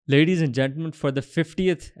Ladies and gentlemen, for the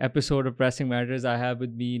 50th episode of Pressing Matters, I have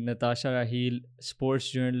with me Natasha Rahil,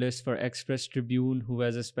 sports journalist for Express Tribune, who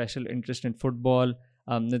has a special interest in football.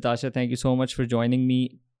 Natasha, thank you so much for joining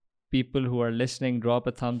me. People who are listening, drop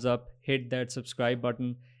a thumbs up, hit that subscribe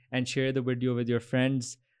button, and share the video with your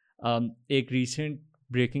friends. एक recent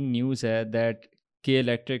breaking news है that K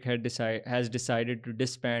Electric has decided to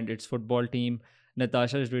disband its football team.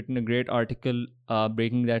 Natasha has written a great article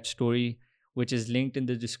breaking that story, which is linked in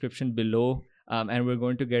the description below. And we're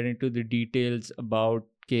going to get into the details about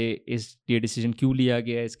कि इस ये decision क्यों लिया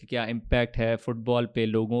गया, इसका क्या impact है football पे,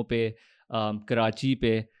 लोगों पे, कराची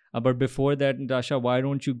पे. But before that, Natasha, why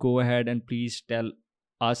don't you go ahead and please tell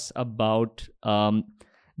us about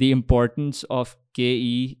the importance of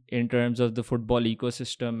KE in terms of the football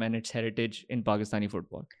ecosystem and its heritage in Pakistani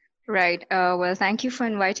football. Right. Well, thank you for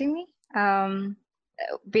inviting me.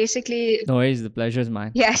 Basically, no worries, the pleasure is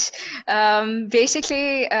mine. Yes.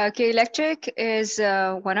 Basically, K Electric is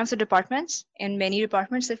one of the departments in many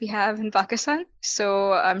departments that we have in Pakistan.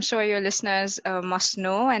 So I'm sure your listeners must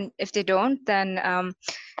know. And if they don't, then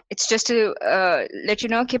it's just to let you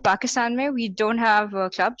know that Pakistan mein, we don't have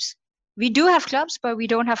clubs. We do have clubs, but we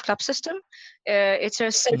don't have club system. It's a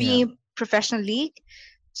semi-professional league.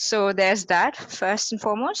 So there's that first and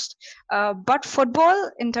foremost. But football,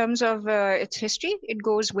 in terms of its history, it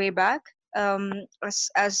goes way back.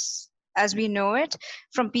 As we know it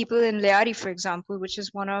from people in Lyari, for example, which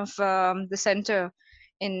is one of the center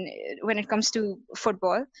in when it comes to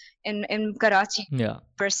football in Karachi.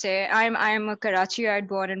 Per se, I'm a Karachiite,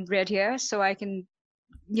 born and bred here, so I can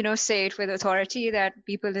say it with authority that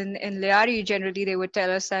people in Lyari generally they would tell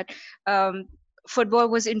us that football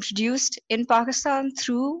was introduced in Pakistan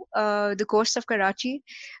through the coast of Karachi.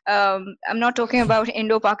 I'm not talking about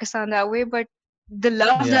Indo-Pakistan that way, but the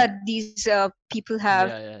love that these people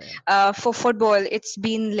have for football, it's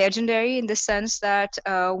been legendary in the sense that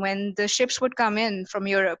when the ships would come in from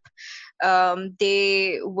Europe,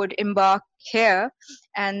 they would embark here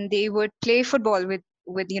and they would play football with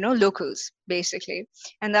locals, basically.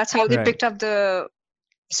 And that's how they picked up the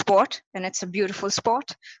sport, and it's a beautiful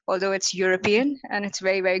sport, although it's European and it's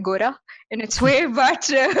very, very gora in its way. But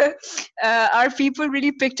our people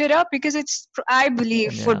really picked it up because it's, I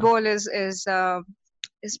believe, football is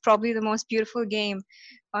probably the most beautiful game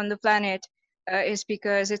on the planet, is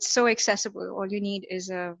because it's so accessible. All you need is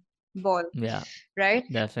a ball. Right?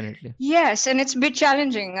 Definitely. Yes, and it's a bit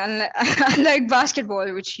challenging, unlike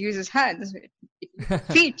basketball, which uses hands,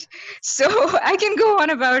 feet. So I can go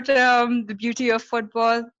on about the beauty of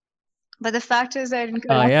football, but the fact is that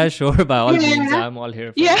sure, by all means, I'm all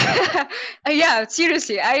here for it.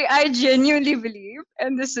 Seriously, I genuinely believe,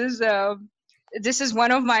 and this is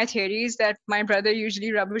one of my theories that my brother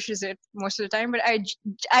usually rubbishes it most of the time, but I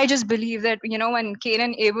just believe that when Cain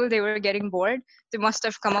and Abel, they were getting bored, they must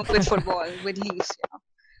have come up with football with leaves.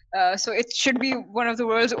 So it should be one of the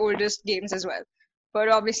world's oldest games as well. But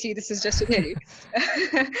obviously, this is just a theory.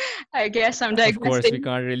 I guess I'm digressing. Of course, we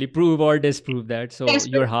can't really prove or disprove that. So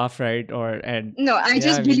you're half right, no, I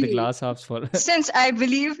just believe the glass half full. Since I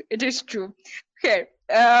believe it is true. Okay.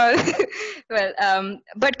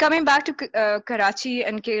 But coming back to Karachi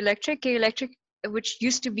and K Electric, which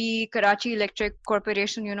used to be Karachi Electric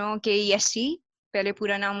Corporation, KESC, pehle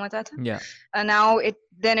pura naam hota tha. Yeah. Now it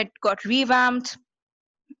got revamped.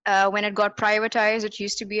 When it got privatized, it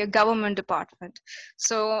used to be a government department.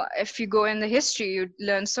 So if you go in the history, you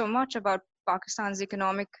learn so much about Pakistan's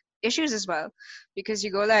economic issues as well, because you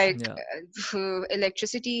go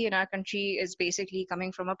electricity in our country is basically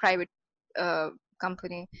coming from a private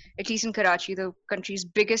company. At least in Karachi, the country's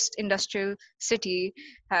biggest industrial city,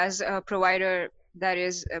 has a provider that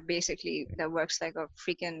is basically that works like a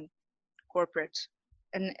freaking corporate.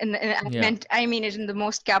 And I mean it in the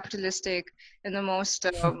most capitalistic, in the most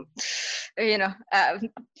I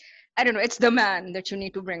don't know, it's the man that you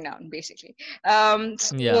need to bring down, basically.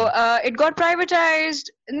 It got privatized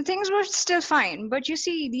and things were still fine, but you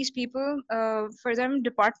see these people, for them,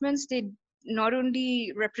 departments, they not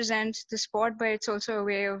only represent the sport, but it's also a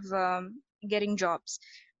way of getting jobs,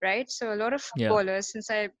 right? So a lot of footballers,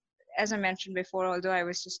 as I mentioned before, although I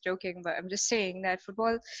was just joking, but I'm just saying that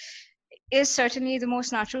football is certainly the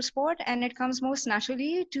most natural sport, and it comes most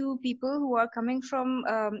naturally to people who are coming from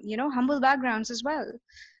humble backgrounds as well.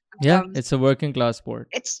 It's a working class sport.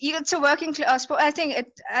 It's a working class sport. I think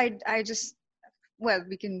I just, well,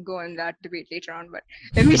 we can go on that debate later on, but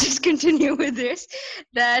let me just continue with this.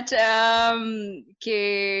 That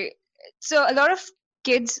so a lot of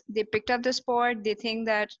kids, they picked up the sport. They think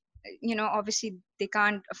that obviously they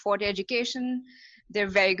can't afford education. They're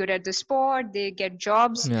very good at the sport. They get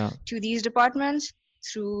jobs to these departments.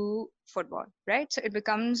 through football, right? So it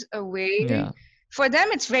becomes a way for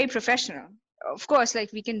them. It's very professional. Of course,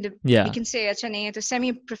 like we can say acha nahi hai to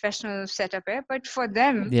semi-professional setup hai, but for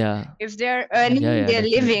them, if they're earning their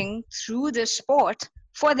living through the sport,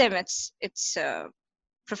 for them it's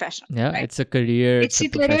professional. Right? It's a career. It's a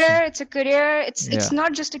career. It's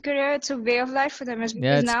not just a career. It's a way of life for them, as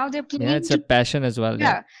because now they're playing. Yeah, it's a passion as well.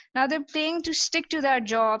 Yeah, now they're playing to stick to that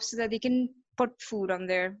job so that they can put food on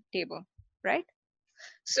their table, right?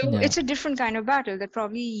 So it's a different kind of battle that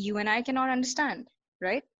probably you and I cannot understand,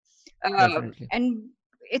 right? And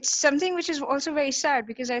it's something which is also very sad,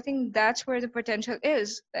 because I think that's where the potential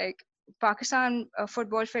is. Like Pakistan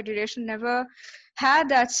Football Federation never had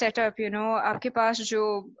that setup, you know. Aapke paas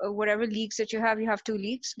jo whatever leagues that you have 2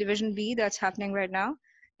 leagues, Division B that's happening right now,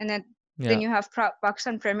 and then you have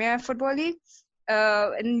Pakistan Premier Football League,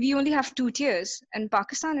 and we only have 2 tiers, and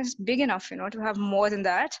Pakistan is big enough, you know, to have more than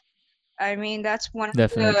that. I mean, that's one of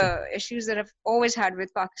the issues that I've always had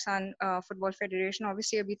with Pakistan Football Federation.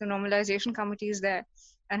 Obviously, abhi the normalization committee is there,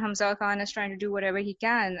 and Hamza Khan is trying to do whatever he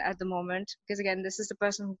can at the moment, because again, this is the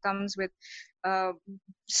person who comes with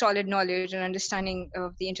solid knowledge and understanding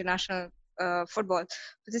of the international football.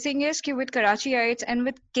 But the thing is, with Karachiites and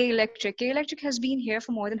with K Electric has been here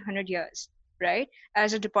for more than 100 years. Right,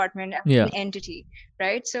 as a department, as an entity,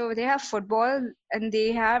 right? So they have football, and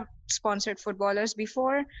they have sponsored footballers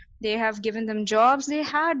before. They have given them jobs. They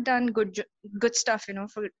had done good stuff, you know,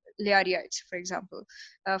 for Liariites, for example,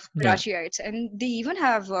 for Karachiites, and they even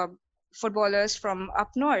have footballers from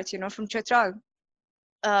up north, you know, from Chitral.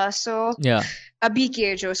 So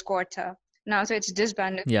Abhi jo squad tha. Now, so it's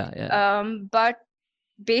disbanded. But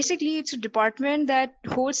basically, it's a department that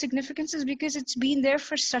holds significance because it's been there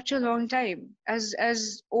for such a long time, as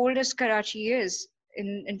old as Karachi is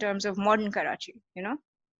in terms of modern Karachi, you know.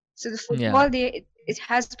 So the football, it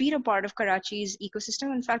has been a part of Karachi's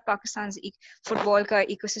ecosystem. In fact, Pakistan's football ka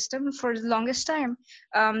ecosystem for the longest time.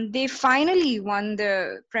 They finally won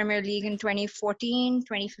the Premier League in 2014,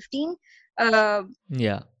 2015.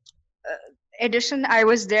 Edition. I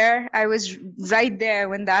was there. I was right there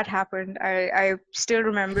when that happened. I still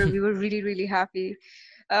remember. We were really, really happy.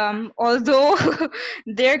 Although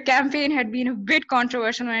their campaign had been a bit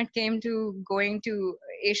controversial when it came to going to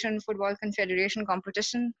Asian Football Confederation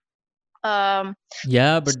competition. But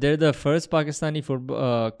they're the first Pakistani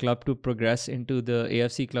football club to progress into the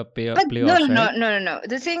AFC Club playoffs. No.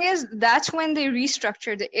 The thing is, that's when they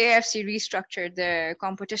restructured, the AFC restructured their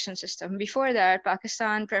competition system. Before that,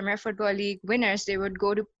 Pakistan Premier Football League winners, they would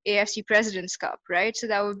go to AFC President's Cup, right? So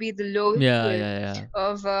that would be the lowest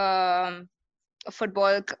of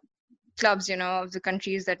football clubs, you know, of the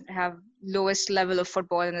countries that have lowest level of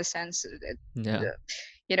football in the sense.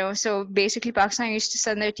 You know, so basically Pakistan used to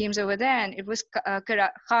send their teams over there, and it was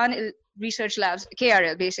Khan Research Labs,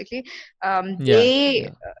 KRL basically. They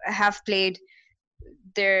have played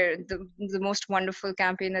the most wonderful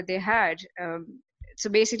campaign that they had. So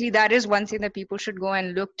basically that is one thing that people should go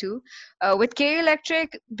and look to. With K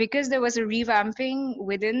Electric, because there was a revamping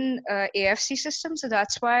within AFC system, so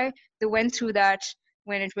that's why they went through that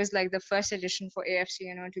when it was like the first edition for AFC,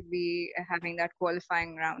 you know, to be having that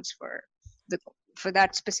qualifying rounds for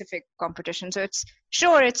that specific competition. So it's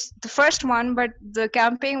the first one, but the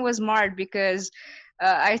campaign was marred because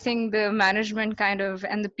I think the management kind of,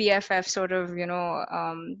 and the PFF sort of, you know,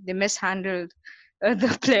 they mishandled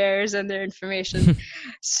the players and their information.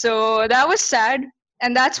 So that was sad.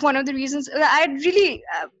 And that's one of the reasons I really,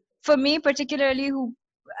 for me particularly,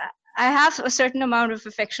 I have a certain amount of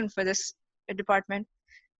affection for this department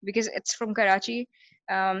because it's from Karachi.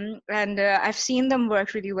 And I've seen them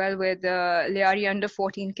work really well with Liari under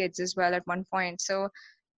 14 kids as well at one point. So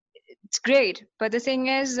it's great. But the thing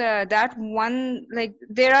is that one, like,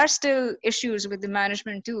 there are still issues with the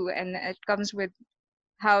management too. And it comes with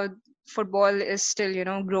how football is still, you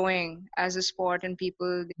know, growing as a sport, and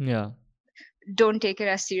people don't take it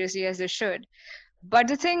as seriously as they should. But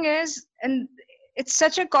the thing is, and it's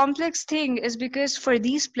such a complex thing, is because for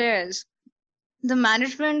these players, the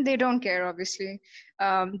management, they don't care, obviously.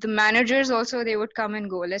 The managers also, they would come and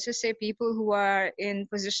go. Let's just say people who are in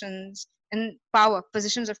positions of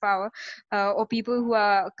power, or people who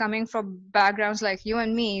are coming from backgrounds like you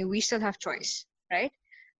and me, we still have choice, right?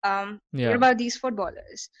 What about these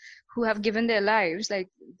footballers who have given their lives? Like,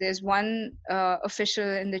 there's one official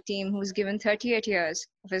in the team who's given 38 years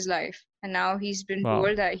of his life, and now he's been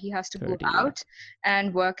told that he has to go out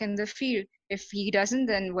and work in the field. If he doesn't,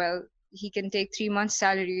 then, well, he can take 3 months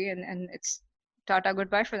salary and it's tata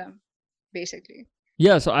goodbye for them, basically.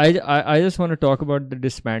 So I just want to talk about the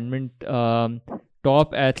disbandment.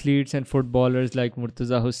 Top athletes and footballers like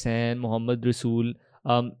Murtaza Hussain, Mohammad Rasool,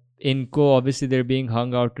 इनको obviously they're being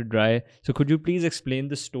hung out to dry. So could you please explain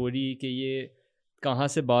the story कि ये कहाँ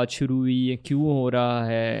से बात शुरू हुई, ये क्यों हो रहा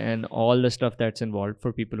है, and all the stuff that's involved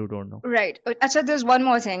for people who don't know. Right. Achha, there's one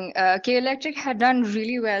more thing. K Electric had done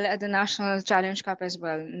really well at the National Challenge Cup as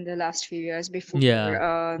well in the last few years before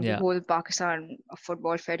the whole Pakistan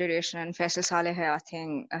Football Federation and Faisal Saleh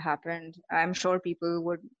thing happened. I'm sure people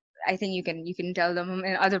would. I think you can tell them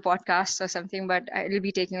in other podcasts or something, but it'll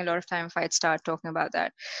be taking a lot of time if I start talking about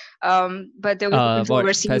that. But there was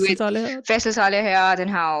controversy with Faisal Saleh and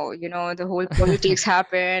how the whole politics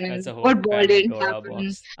happened and football didn't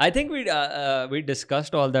happen. I think we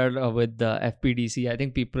discussed all that with the FPDC. I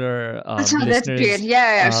think people are listeners. That's great.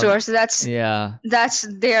 Yeah, sure. So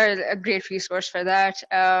they're a great resource for that.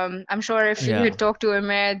 I'm sure if you had talked to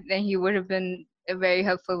Ahmed, then he would have been very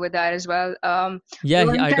helpful with that as well.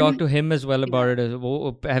 I talked to him as well about it.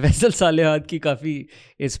 वो फैसल सालेहात की काफी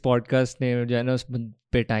इस podcast ने जो है ना उस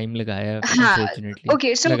पे टाइम लगाया है, unfortunately.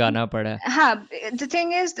 Okay, so लगाना पड़ा है. The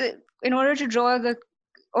thing is that in order to draw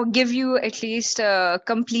or give you at least a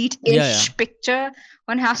complete-ish picture,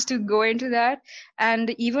 one has to go into that. And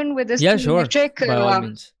even with this electric, by all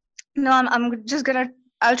means. No, I'm just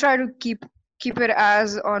I'll try to keep it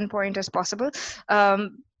as on point as possible.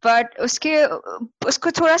 But usko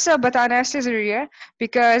thoda sa batana isliye zaruri hai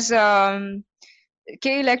because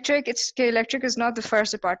K Electric is not the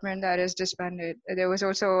first department that is disbanded. There was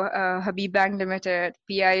also Habib Bank Limited.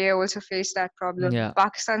 PIA also faced that problem.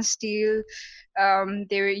 Pakistan Steel,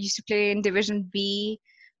 they used to play in Division B.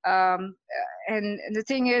 And the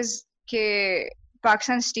thing is,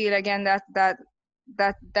 Pakistan Steel, again, that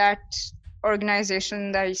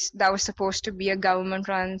organization that was supposed to be a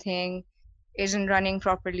government-run thing isn't running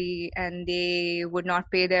properly, and they would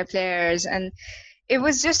not pay their players, and it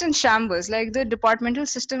was just in shambles. Like the departmental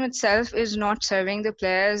system itself is not serving the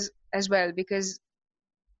players as well because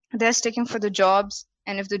they're sticking for the jobs,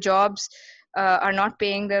 and if the jobs are not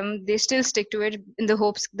paying them, they still stick to it in the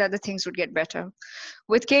hopes that the things would get better.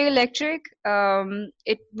 With K Electric,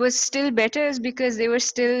 it was still better is because they were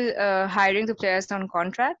still hiring the players on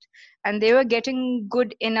contract, and they were getting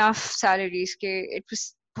good enough salaries. It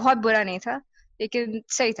was बहुत बुरा नहीं था, लेकिन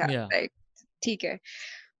सही था. Like ठीक है.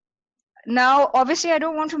 Now, obviously, I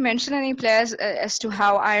don't want to mention any players as to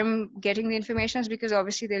how I'm getting the information, because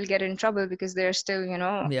obviously they'll get in trouble because they're still,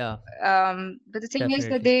 but the thing is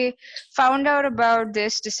that they found out about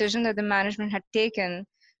this decision that the management had taken.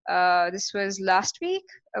 This was last week,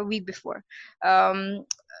 a week before.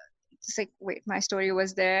 It's like, wait, my story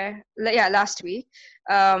was there. Last week.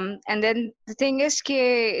 And then the thing is,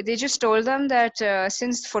 they just told them that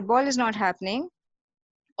since football is not happening,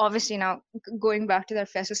 obviously now going back to that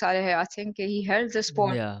Faisal Saleh, I think he held the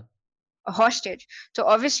sport hostage. So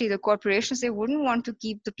obviously the corporations, they wouldn't want to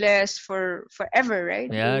keep the players for forever,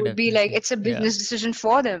 right? It would be like it's a business decision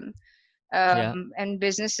for them. And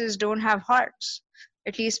businesses don't have hearts.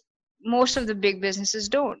 At least most of the big businesses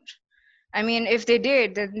don't. I mean, if they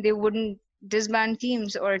did, then they wouldn't disband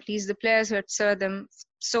teams, or at least the players who had served them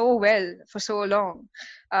so well for so long.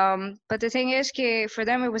 But the thing is, for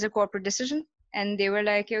them, it was a corporate decision. And they were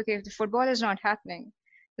like, okay, if the football is not happening,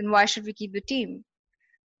 then why should we keep the team?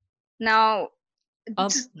 Now,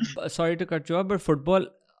 sorry to cut you off, but football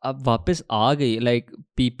अब वापस आ गई. Like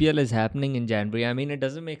PPL is happening in January. I mean, it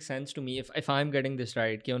doesn't make sense to me if I'm getting this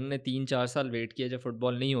right कि उन्होंने 3-4 साल wait किया जब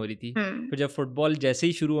football नहीं हो रही थी, फिर जब फुटबॉल जैसे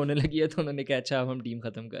ही शुरू होने लगी है तो उन्होंने कहा अच्छा अब हम टीम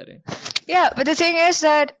खत्म कर रहे हैं. Yeah, but the thing is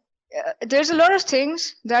that there's a lot of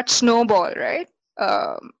things that snowball, right?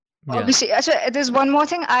 Obviously, so there's one more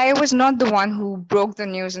thing. I was not the one who broke the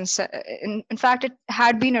news, and in fact, it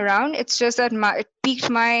had been around. It's just that it piqued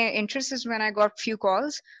my interest is when I got few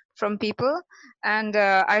calls from people, and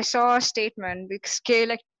I saw a statement because K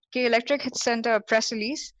Electric had sent a press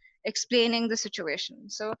release explaining the situation.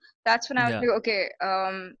 So that's when I was like, okay,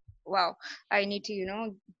 wow, I need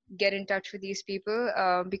to get in touch with these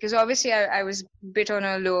people because obviously I was a bit on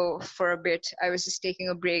a low for a bit. I was just taking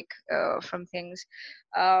a break from things,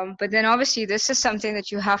 but then obviously this is something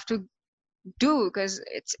that you have to do because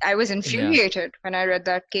I was infuriated when I read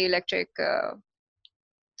that K Electric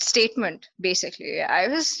statement. Basically, I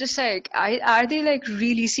was just like, are they like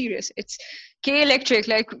really serious? It's K Electric,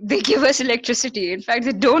 like they give us electricity. In fact,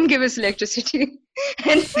 they don't give us electricity,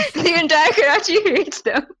 and the entire Karachi hates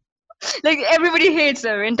them. Like everybody hates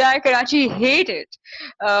them. Entire Karachi hate it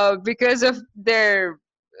because of their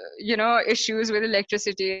issues with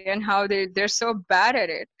electricity and how they're so bad at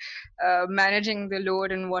it, managing the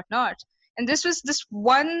load and whatnot. And this was this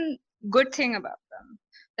one good thing about them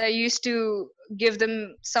that used to give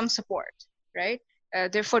them some support, right?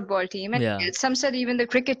 their football team, and some said even the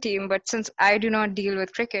cricket team. But since I do not deal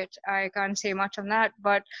with cricket, I can't say much on that.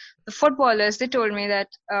 But the footballers, they told me that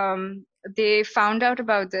they found out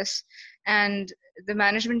about this, and the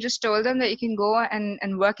management just told them that you can go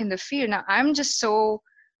and work in the field. Now I'm just so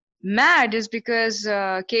mad is because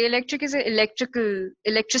K Electric is an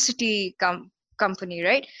electricity company,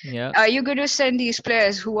 right? Yeah. Are you going to send these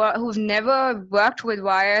players who've never worked with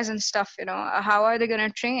wires and stuff? How are they going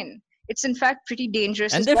to train? It's in fact pretty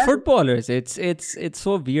dangerous. And they're footballers. It's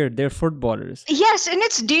so weird. They're footballers. Yes, and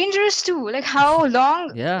it's dangerous too. Like, how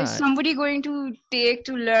long is somebody going to take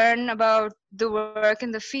to learn about the work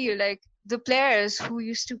in the field? Like, the players who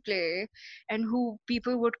used to play and who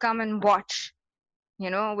people would come and watch,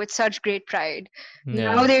 with such great pride.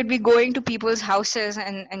 Now they'd be going to people's houses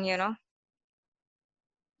and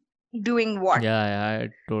doing what? I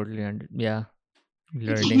totally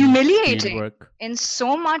It's humiliating in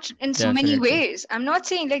so many ways. I'm not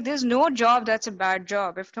saying like there's no job that's a bad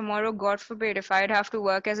job. If tomorrow, God forbid, if I'd have to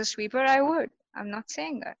work as a sweeper, I would. I'm not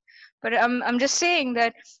saying that. But I'm just saying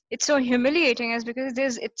that it's so humiliating as because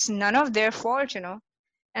it's none of their fault,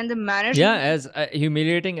 And the management, as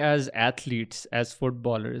humiliating as athletes, as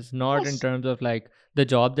footballers, not in terms of like the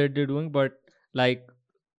job that they're doing, but like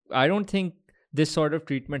I don't think this sort of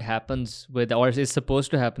treatment happens with, or is supposed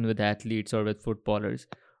to happen with, athletes or with footballers,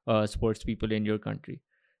 sports people in your country.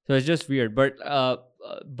 So it's just weird. But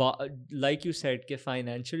like you said, ke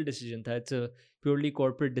financial decision tha, it's a purely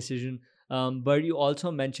corporate decision. But you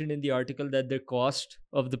also mentioned in the article that the cost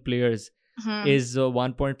of the players is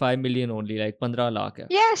 1.5 million only, like 15 lakh.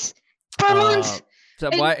 Yes, per month. So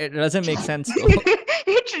why it doesn't make sense though.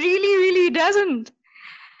 It really doesn't.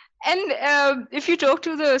 And if you talk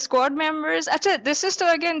to the squad members, this is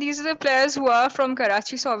still, again, these are the players who are from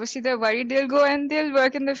Karachi, so obviously they're worried. They'll go and they'll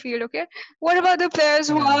work in the field, okay? What about the players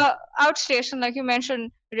who are outstation? Like you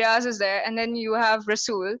mentioned, Riaz is there, and then you have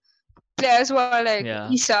Rasool. Players who are like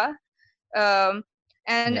Isa. And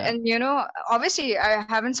obviously I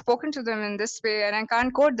haven't spoken to them in this way, and I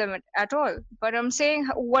can't quote them at all. But I'm saying,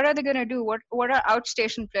 what are they going to do? What are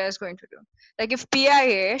outstation players going to do? Like if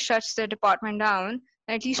PIA shuts their department down,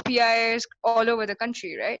 at least PIA is all over the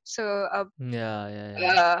country, right? So at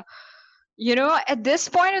this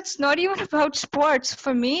point, it's not even about sports.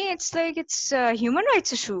 For me, it's like it's a human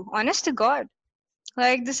rights issue. Honest to God,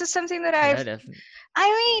 like this is something that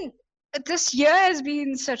this year has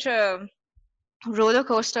been such a roller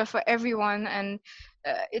coaster for everyone, and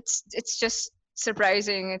it's just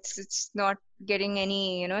surprising. It's not getting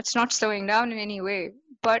any, it's not slowing down in any way.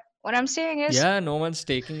 But what I'm saying is, no one's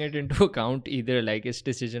taking it into account either. Like its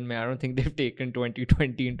decision, I don't think they've taken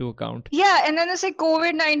 2020 into account. Yeah, and then it's like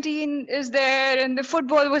COVID-19 is there, and the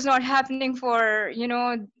football was not happening for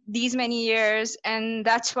these many years, and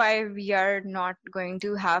that's why we are not going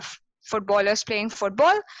to have footballers playing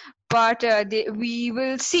football. But we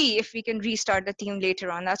will see if we can restart the team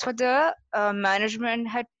later on. That's what the management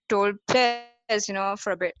had told players,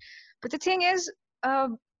 for a bit. But the thing is,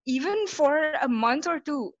 even for a month or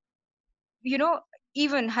two,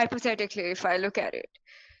 even hypothetically, if I look at it,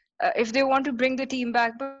 if they want to bring the team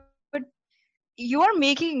back, but you are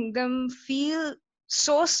making them feel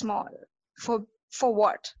so small for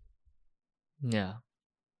what? Yeah.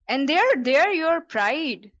 And they're your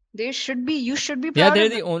pride. You should be proud. Yeah, they're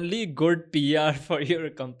the only good PR for your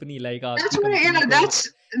company. Like that's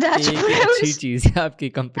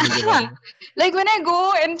aapki company. Like when I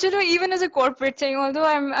go and even as a corporate thing, although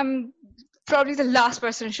I'm probably the last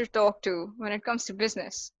person you should talk to when it comes to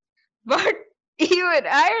business, but even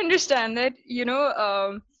I understand that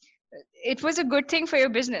it was a good thing for your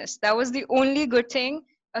business. That was the only good thing,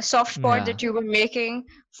 a soft spot that you were making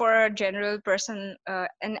for a general person,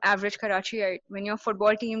 an average Karachiite. When your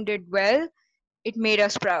football team did well, it made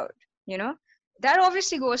us proud. That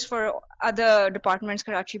obviously goes for other departments,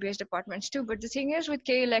 Karachi-based departments too. But the thing is, with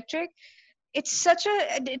K Electric, it's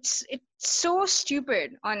so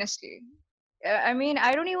stupid, honestly. I mean,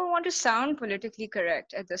 I don't even want to sound politically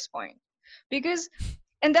correct at this point,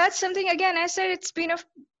 and that's something, again, I said it's been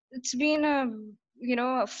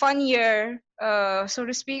a fun year, so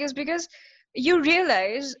to speak, is because you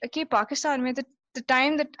realize, okay, Pakistan, with the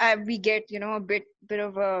time that we get, a bit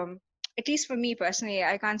of at least for me personally,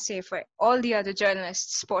 I can't say for all the other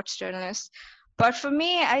journalists, sports journalists, but for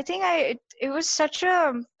me, I think it was such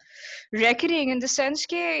a reckoning in the sense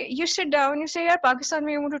that you sit down, you say, yeah, Pakistan,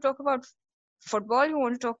 you want to talk about football, you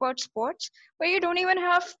want to talk about sports, but you don't even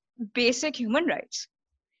have basic human rights.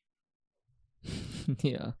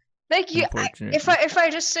 Yeah. Like if I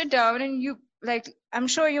just sit down and you, like, I'm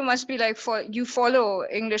sure you must be like, you follow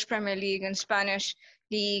English Premier League and Spanish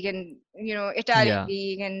league and Italian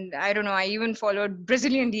league, and I don't know, I even followed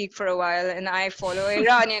Brazilian league for a while, and I follow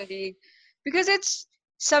Iranian league because it's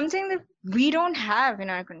something that we don't have in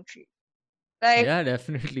our country. Like, yeah,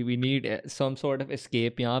 definitely we need some sort of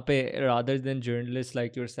escape yahan pe, rather than journalists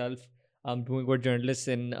like yourself doing what journalists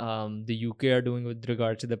in the UK are doing with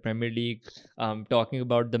regard to the Premier League, talking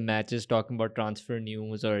about the matches, talking about transfer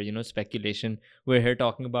news or speculation. We're here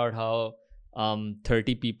talking about how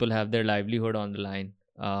 30 people have their livelihood on the line,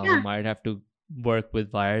 who might have to work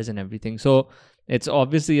with wires and everything. So it's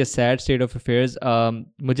obviously a sad state of affairs.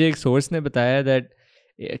 मुझे एक source ने बताया that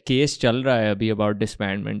case चल रहा है अभी about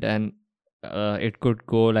disbandment, and it could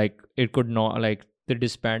go like, it could not, like the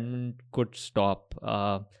disbandment could stop.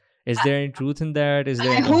 Is there any truth in that? Is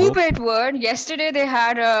there? I hope it would. Yesterday they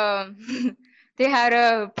had a they had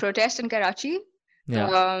a protest in Karachi. Yeah.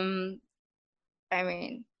 I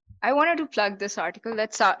mean, I wanted to plug this article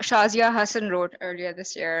that Shazia Hassan wrote earlier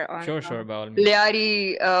this year on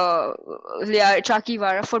Lyari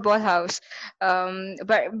Chakiwara Football House.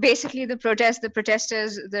 But basically the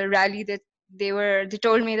protesters, the rally that they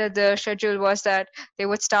told me that the schedule was that they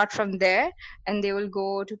would start from there and they will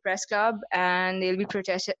go to Press Club and they'll be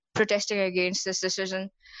protesting against this decision.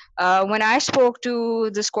 When I spoke to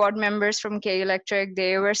the squad members from K Electric,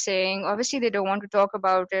 they were saying obviously they don't want to talk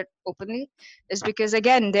about it openly, is because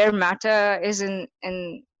again their matter is in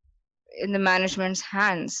the management's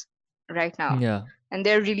hands right now. Yeah. And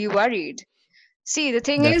they're really worried. See, the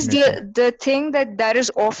thing is, the thing that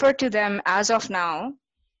is offered to them as of now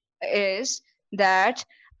is that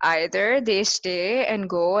either they stay and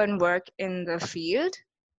go and work in the field,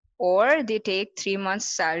 or they take 3 months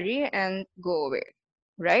salary and go away,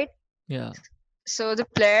 right? Yeah. So the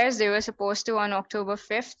players, they were supposed to on October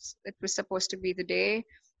 5th, it was supposed to be the day.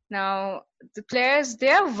 Now the players,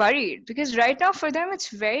 they are worried because right now for them it's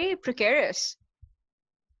very precarious.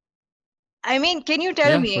 I mean, can you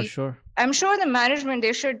tell me? For sure. I'm sure the management,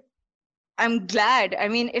 they should. I'm glad. I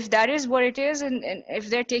mean, if that is what it is, and if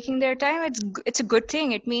they're taking their time, it's a good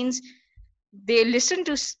thing. It means they listen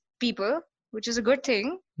to people, which is a good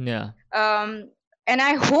thing. Yeah. And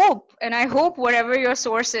I hope whatever your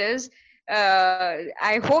source is,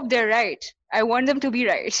 I hope they're right. I want them to be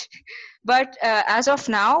right. But as of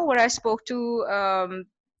now, what I spoke to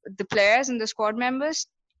the players and the squad members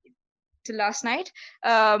till last night,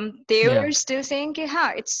 they were still saying,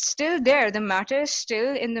 it's still there. The matter is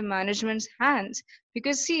still in the management's hands.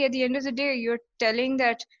 Because see, at the end of the day, you're telling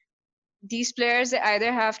that these players, they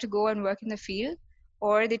either have to go and work in the field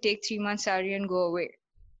or they take 3 months salary and go away.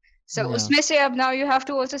 So usme se ab now you have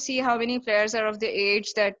to also see how many players are of the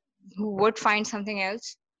age that who would find something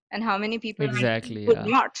else and how many people would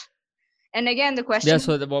not. And again, the question. Yeah,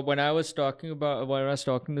 so when I was talking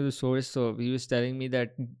to the source, so he was telling me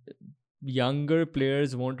that younger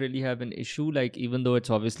players won't really have an issue, like even though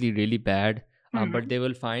it's obviously really bad, but they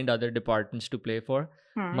will find other departments to play for.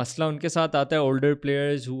 Masla unke saath aata hai older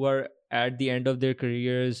players who are at the end of their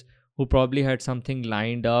careers, who probably had something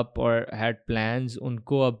lined up or had plans.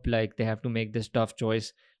 Unko ab, like they have to make this tough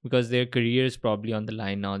choice because their career is probably on the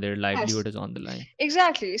line now. Their livelihood is on the line.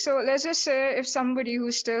 Exactly. So let's just say if somebody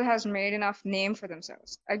who still has made enough name for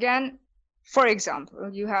themselves, again, for example,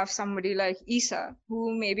 you have somebody like Isa,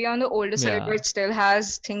 who may be on the older side, but still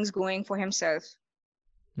has things going for himself.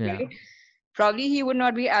 Yeah. Right? Probably he would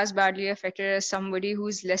not be as badly affected as somebody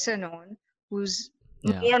who's lesser known, who's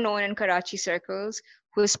more known in Karachi circles,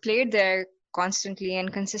 who's played there constantly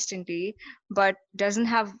and consistently, but doesn't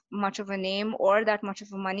have much of a name or that much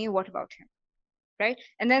of a money. What about him? Right?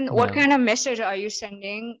 And then what kind of message are you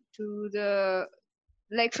sending to the,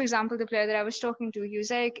 like, for example, the player that I was talking to, he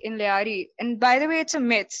was like in Lyari. And by the way, it's a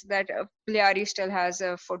myth that Lyari still has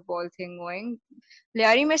a football thing going.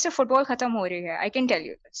 Lyari mein se football khatam ho rahi hai. I can tell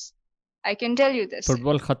you this.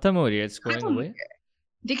 Football khatam ho rahi hai. It's going away.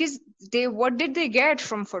 Because what did they get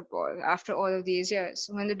from football after all of these years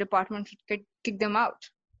when the department kicked them out?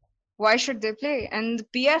 Why should they play? And the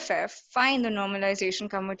PFF, fine, the normalization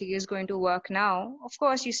committee is going to work now. Of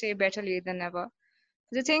course, you say better late than never.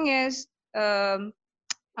 The thing is,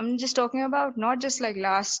 I'm just talking about not just like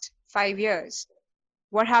last 5 years.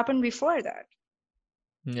 What happened before that?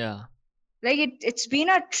 Yeah. Like it's been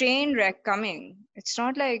a train wreck coming. It's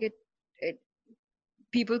not like it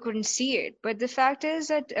people couldn't see it. But the fact is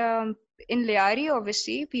that in Lyari,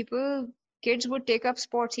 obviously, kids would take up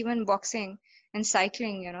sports, even boxing and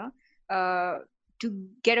cycling, to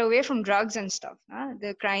get away from drugs and stuff,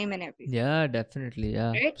 the crime and everything. Yeah, definitely.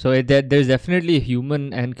 Yeah. Right? So there's definitely a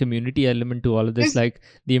human and community element to all of this, like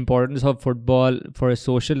the importance of football for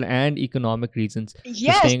social and economic reasons.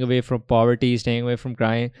 Yes. So staying away from poverty, staying away from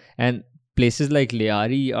crime. And places like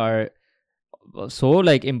Lyari are so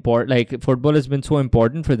like important, like football has been so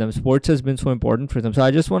important for them, sports has been so important for them. So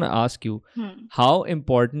I just want to ask you, how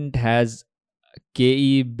important has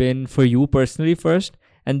KE been for you personally first,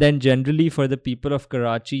 and then generally for the people of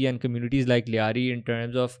Karachi and communities like Lyari in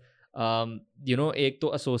terms of एक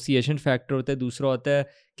तो association factor होता है, दूसरा होता है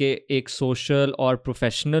कि एक social और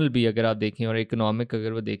प्रोफेशनल भी अगर आप देखें और इकोनॉमिक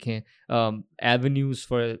अगर वो देखें avenues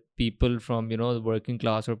for people from working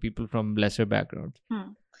class और people from lesser background.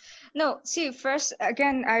 No, see, first,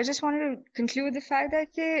 again, I just wanted to conclude the fact that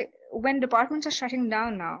when departments are shutting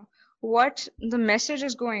down now, what the message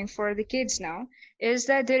is going for the kids now is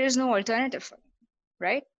that there is no alternative for them,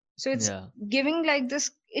 right? So it's giving like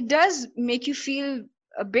this, it does make you feel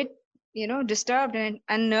a bit, disturbed, and it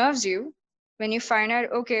unnerves you when you find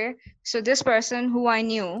out, okay, so this person who I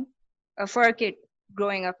knew for a kid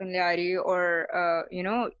growing up in Lyari or,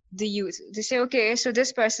 the youth, they say, okay, so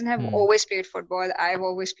this person have always played football. I've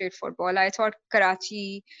always played football. I thought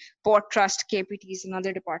Karachi Port Trust, KPT is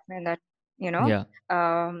another department that,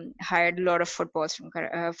 hired a lot of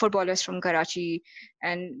footballers from Karachi.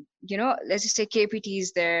 And, let's just say KPT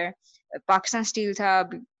is there. Pakistan Steel tha,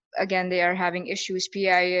 again, they are having issues,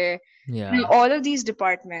 PIA. And all of these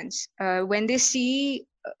departments, when they see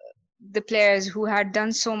the players who had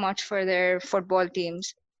done so much for their football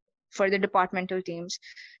teams, for the departmental teams,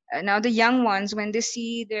 now the young ones, when they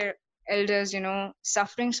see their elders,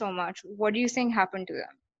 suffering so much, what do you think happened to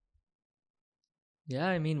them? Yeah,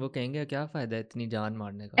 I mean, वो कहेंगे क्या फायदा है इतनी जान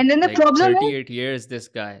मारने का? And then the problem 38 years this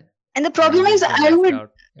guy. And the problem is, I would,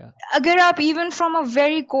 agar aap, even from a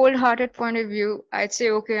very cold-hearted point of view, I'd say,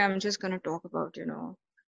 okay, I'm just going to talk about,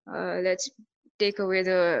 let's take away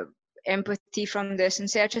the empathy from this and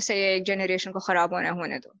say, acha say ek generation ko kharab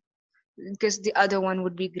hone do, because the other one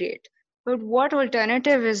would be great. But what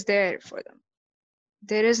alternative is there for them?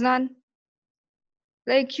 There is none.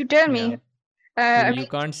 Like, you tell me. You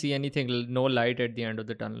can't see anything, no light at the end of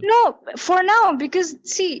the tunnel. No, for now, because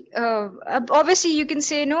see, obviously you can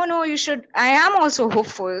say, no, you should. I am also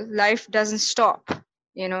hopeful. Life doesn't stop.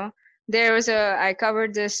 There was I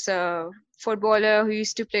covered this footballer who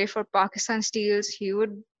used to play for Pakistan Steels. He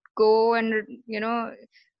would go and,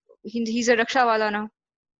 he's a raksha wala now.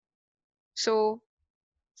 So,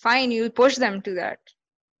 fine, you push them to that.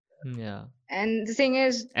 Yeah. And the thing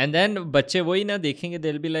is, and then बच्चे वही ना देखेंगे,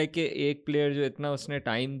 they'll be like एक player जो इतना उसने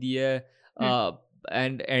time दिया है,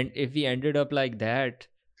 and if he ended up like that,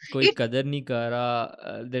 कोई कदर नहीं कर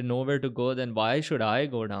रहा, they're nowhere to go, then why should I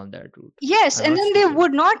go down that route? Yes, and then they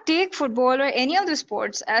would not take football or any of the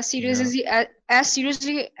sports as seriously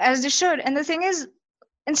as they should. And the thing is,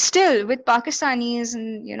 and still with Pakistanis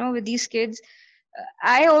and with these kids,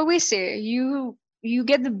 I always say you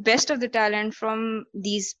get the best of the talent from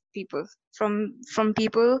these people, from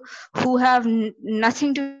people who have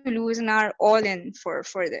nothing to lose and are all in for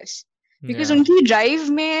this, because unki drive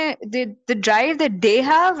mein, the drive that they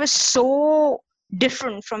have is so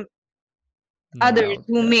different from others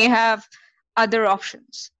who may have other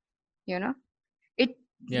options.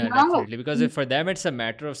 Definitely, because for them it's a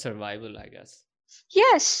matter of survival, I guess.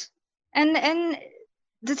 Yes, and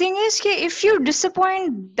the thing is, if you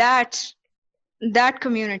disappoint that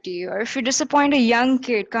community, or if you disappoint a young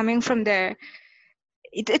kid coming from there,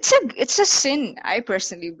 it's a sin. I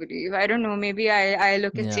personally believe. I don't know. Maybe I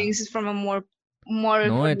look at things from a more moral.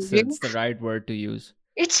 No, it's the right word to use.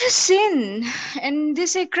 It's a sin, and they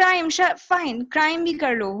say crime. Fine, crime bhi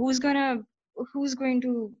kar lo. Who's going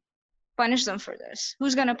to punish them for this?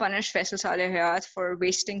 Who's going to punish Faisal Saleh Hayat for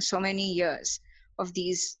wasting so many years of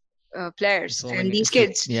these players and these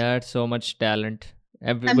kids? Yeah, so much talent.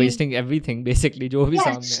 Wasting everything basically jo bhi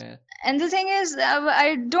samne hai. And the thing is,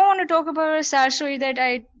 I don't want to talk about a sad story that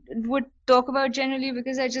I would talk about generally,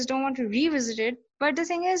 because I just don't want to revisit it. But the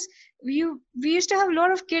thing is, we used to have a lot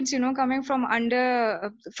of kids, coming from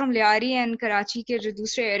Lyari and Karachi ke jo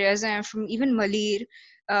dusre areas, and from even Malir,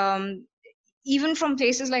 even from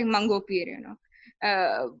places like Mangopir,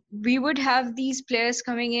 we would have these players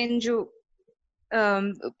coming in jo,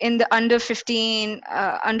 in the under 15,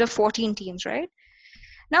 under 14 teams, right?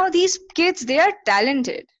 Now these kids, they are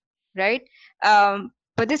talented, right?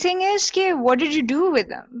 But the thing is, what did you do with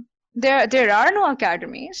them? There are no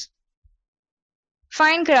academies.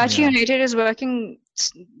 Fine, Karachi United is working,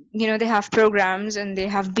 they have programs and they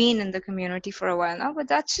have been in the community for a while now, but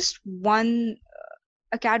that's just one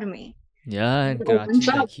academy. Yeah, and Karachi is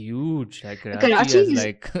like huge. Like Karachi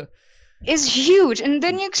is huge. And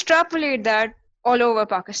then you extrapolate that all over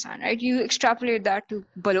Pakistan, right? You extrapolate that to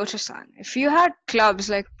Balochistan. If you had clubs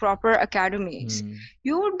like proper academies,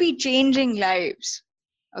 you would be changing lives.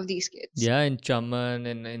 of these kids. Yeah, in Chaman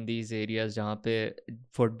and in these areas जहाँ पे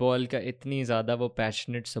football का इतनी ज़्यादा वो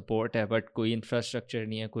passionate support है, but कोई infrastructure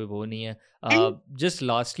नहीं है, कोई वो नहीं है. Just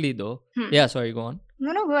lastly though, yeah, sorry, go on.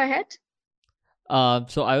 No, go ahead.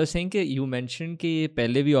 So I was saying कि you mentioned कि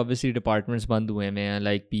पहले भी obviously departments बंद हुए हैं,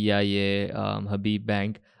 like PIA, Habib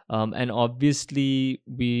Bank, and obviously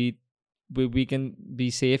we can be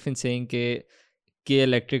safe in saying कि K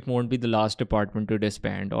Electric won't be the last department to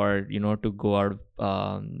disband or to go out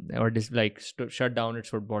or shut down its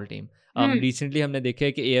football team. Recently हमने देखा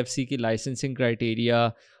है कि AFC की licensing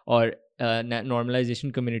criteria और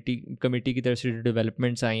normalization committee की तरफ से जो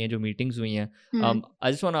developments आई हैं, जो meetings हुई हैं,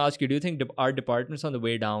 I just want to ask you, do you think our departments on the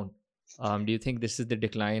way down? Do you think this is the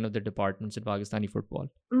decline of the departments in Pakistani football?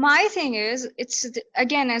 My thing is, it's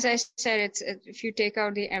again, as I said, it's if you take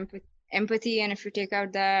out the empathy and if you take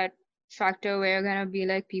out that factor where you're gonna be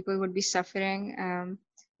like people would be suffering,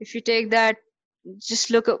 if you take that,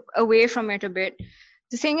 just look away from it a bit.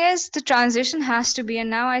 The thing is, the transition has to be, and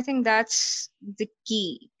now I think that's the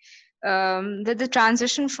key, that the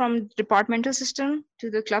transition from departmental system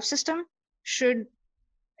to the club system should,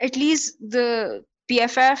 at least the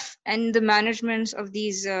PFF and the managements of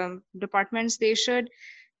these departments, they should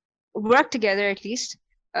work together at least,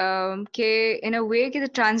 in a way the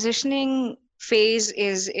transitioning phase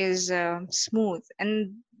is smooth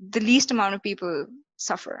and the least amount of people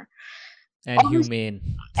suffer. And humane.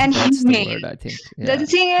 And that's humane. The word, I think. Yeah. The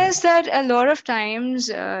thing is that a lot of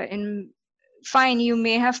times fine, you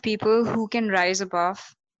may have people who can rise above,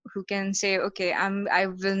 who can say, okay, I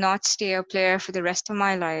will not stay a player for the rest of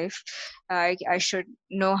my life. I should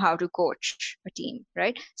know how to coach a team,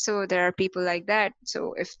 right? So there are people like that.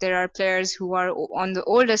 So if there are players who are on the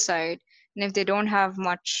older side, and if they don't have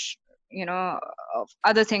much, of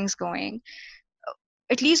other things going,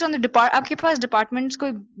 at least on the आपके पास departments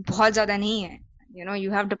कोई बहुत ज़्यादा नहीं है.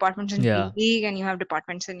 You have departments in the league and you have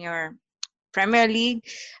departments in your Premier League.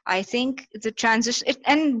 I think the transition,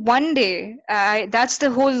 and one day, that's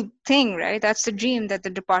the whole thing, right? That's the dream, that the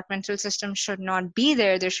departmental system should not be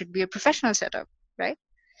there. There should be a professional setup, right?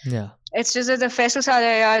 Yeah. It's just that the Faisal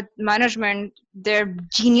Saleh management, their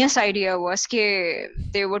genius idea was that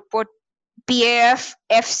they would put PAF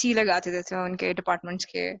FC लगाते थे उनके departments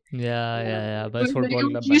के. Yeah. But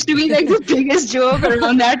football used to be like the biggest joke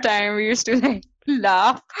around that time. We used to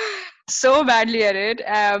laugh so badly at it.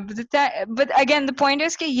 But again, the point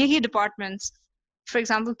is that yehi departments, for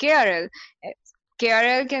example, KRL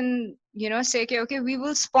can, say, okay, we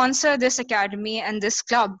will sponsor this academy and this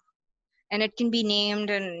club, and it can be named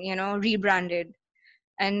and, rebranded.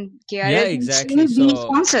 And KRL exactly. Be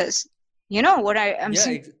sponsors. You know what I'm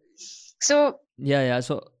saying? So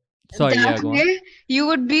So sorry, that way you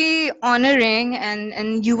would be honoring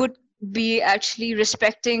and you would be actually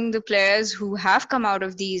respecting the players who have come out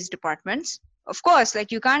of these departments. Of course,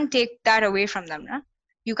 like you can't take that away from them, no?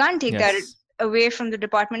 You can't take that away from the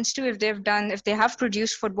departments too. If they have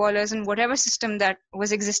produced footballers in whatever system that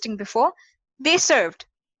was existing before, they served.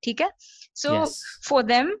 Okay? So for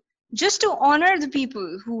them, just to honor the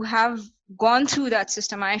people who have gone through that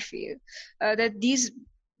system, I feel that these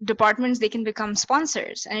departments, they can become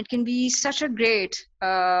sponsors, and it can be such a great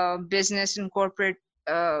business and corporate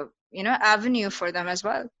avenue for them as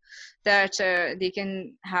well, that they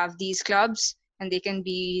can have these clubs and they can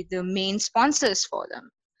be the main sponsors for them.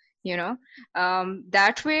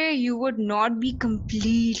 That way you would not be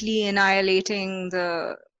completely annihilating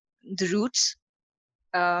the roots,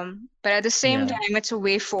 but at the same time it's a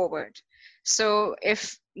way forward. So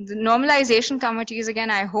if the normalization committees, again,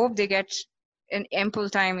 I hope they get an ample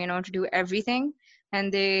time to do everything,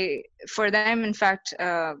 and for them, in fact,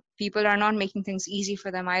 people are not making things easy for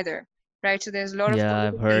them either, right? So there's a lot of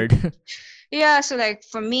I've heard. So like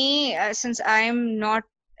for me, since I'm not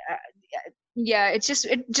it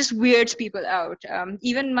just weirds people out.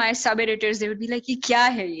 Even my sub editors, they would be like, "Ye kya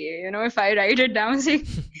hai ye?" If I write it down, say,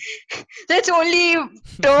 let's only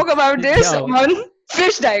talk about this on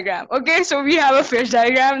fish diagram. Okay, so we have a fish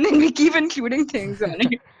diagram, and then we keep including things on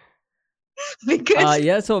it.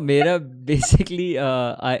 Because so mera basically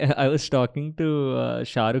I was talking to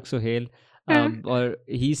Shahrukh Sohail, or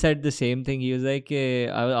he said the same thing. He was like,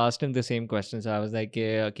 I asked him the same questions. I was like,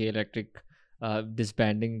 K Electric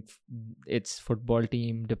disbanding its football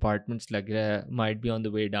team departments might be on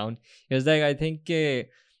the way down. He was like, I think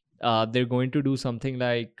they're going to do something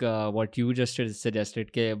like what you just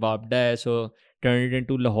suggested, Wabda, so turn it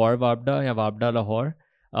into Lahore Wabda or Wabda Lahore.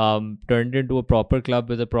 Turned into a proper club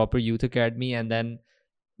with a proper youth academy, and then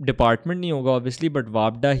department नहीं होगा obviously, but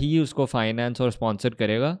Wabda ही उसको finance और sponsor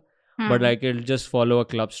करेगा, but like it'll just follow a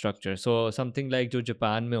club structure. So something like जो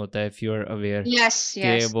Japan में होता है, if you're aware,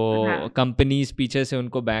 कि वो companies पीछे से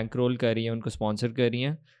उनको bankroll कर रही हैं, उनको sponsor कर रही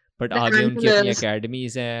हैं, but आगे उनकी अपनी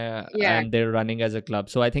academies हैं, and they're running as a club.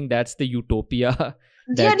 So I think that's the utopia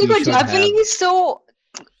that we should Japanese have. So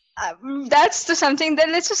that's something that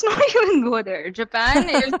let's just not even go there. Japan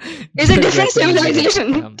is a different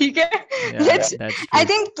civilization. I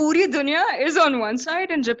think puri dunya is on one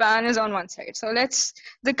side and Japan is on one side. So let's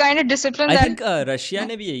the kind of discipline I that think Russia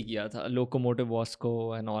ने भी यही किया था, Lokomotiv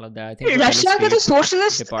Moscow and all of that. I think Russia का तो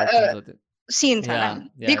socialist scene था ना.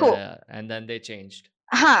 Yeah, and then they changed.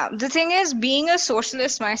 The thing is, being a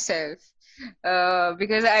socialist myself,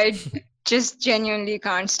 because I just genuinely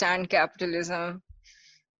can't stand capitalism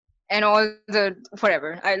and all the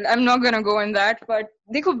whatever. I'm not gonna go in that, but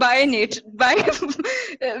by nature, by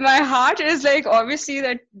my heart is like obviously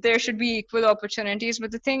that there should be equal opportunities,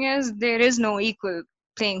 but the thing is there is no equal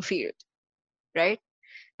playing field, right?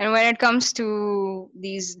 And when it comes to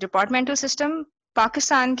these departmental system,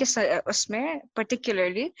 Pakistan ke usme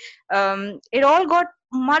particularly, it all got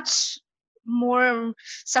much more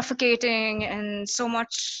suffocating and so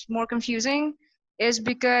much more confusing is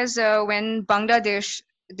because when Bangladesh,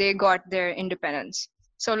 they got their independence.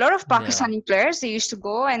 So a lot of Pakistani players, they used to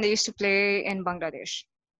go and they used to play in Bangladesh,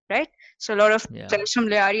 right? So a lot of players from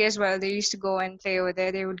Lyari as well, they used to go and play over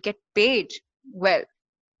there. They would get paid well,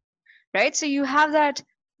 right? So you have that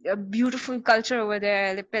beautiful culture over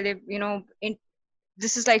there. You know,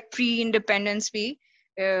 this is like pre-independence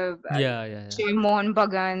Mohan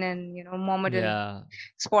Bagan and Mohammedan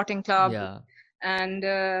Sporting Club, and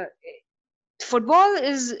football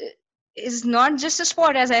is not just a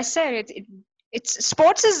sport, as I said. It's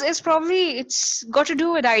sports is probably it's got to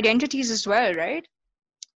do with identities as well, right?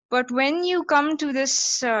 But when you come to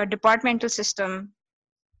this departmental system,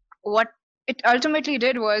 what it ultimately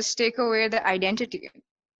did was take away the identity,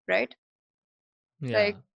 right?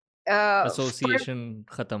 Like association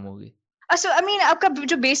खत्म हो गई. So I mean, आपका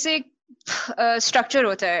जो basic structure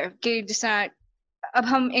होता है कि जैसे अब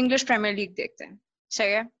हम English Premier League देखते हैं,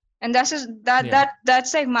 सही है? And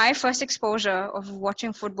that's like my first exposure of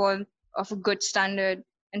watching football of a good standard.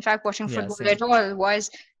 In fact, watching football at all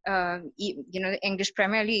was the English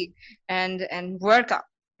Premier League and World Cup,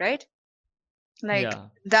 right? Like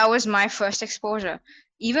that was my first exposure.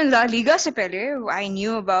 Even La Liga se pehle, I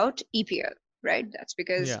knew about EPL, right? That's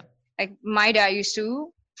because like my dad used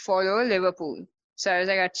to follow Liverpool. So I was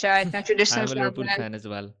like, acha, itna traditional. I'm a Liverpool fan as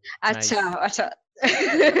well. Acha.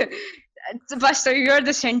 But so you're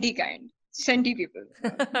the Senti kind. Senti people.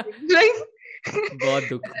 Like बहुत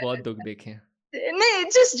दुख देखे. No,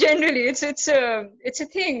 it's just generally it's a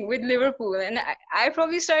thing with Liverpool, and I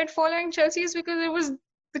probably started following Chelsea's because it was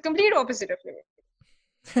the complete opposite of Liverpool.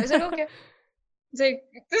 I was like, okay, it's like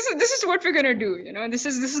this is what we're gonna do, this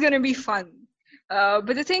is gonna be fun.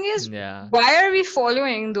 But the thing is, why are we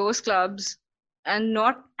following those clubs and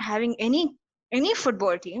not having any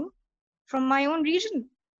football team from my own region?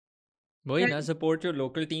 वही ना, support your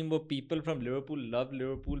local team. वो people from Liverpool love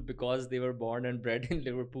Liverpool because they were born and bred in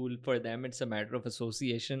Liverpool. For them it's a matter of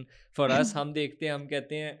association. For us, हम देखते हैं, हम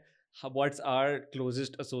कहते हैं what's our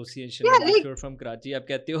closest association. If you're from Karachi, आप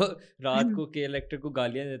कहते हो रात को के इलेक्टर को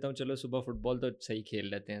गालियां देता हूँ, चलो सुबह फुटबॉल तो सही खेल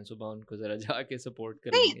लेते हैं, सुबह उनको जरा जाके सपोर्ट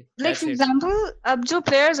करेंगे. Like for example, अब जो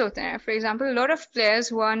players होते हैं, for example, a lot of players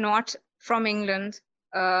who are not from England,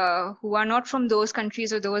 who are not from those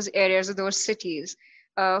countries or those areas or those cities,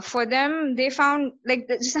 for them they found like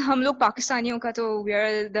जैसे हम लोग पाकिस्तानियों का तो we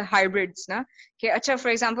are the hybrids ना, कि अच्छा, for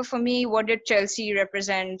example, for me, what did Chelsea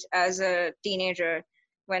represent as a teenager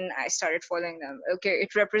when I started following them? Okay,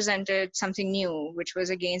 it represented something new, which was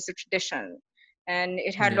against the tradition, and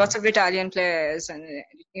it had lots of Italian players, and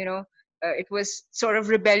it was sort of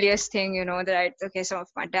rebellious thing, that so if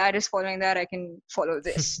my dad is following that, I can follow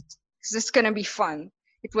this. This is gonna be fun.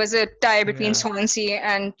 It was a tie between Swansea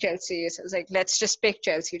and Chelsea. So I was like, let's just pick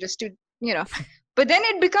Chelsea just to, But then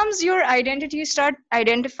it becomes your identity. You start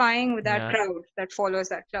identifying with that crowd that follows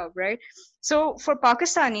that club, right? So for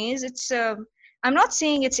Pakistanis, it's, I'm not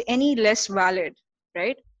saying it's any less valid,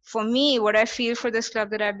 right? For me, what I feel for this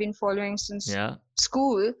club that I've been following since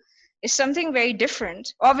school is something very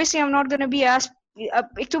different. Obviously, I'm not going to be as...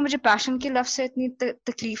 एक तो मुझे passion के लफ्ज़ से इतनी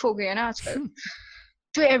तकलीफ हो गई है ना आजकल.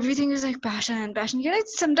 So everything is like passion.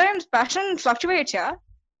 Sometimes passion fluctuates, I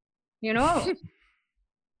mean,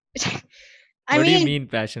 what do you mean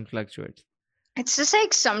passion fluctuates? It's just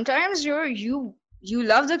like sometimes you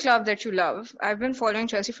love the club that you love. I've been following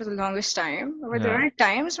Chelsea for the longest time, but there are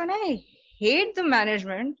times when I hate the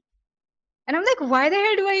management, and I'm like, why the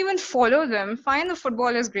hell do I even follow them? Fine, the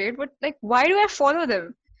football is great, but like, why do I follow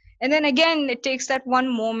them? And then again, it takes that one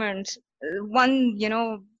moment, one,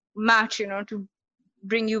 match, to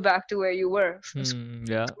bring you back to where you were,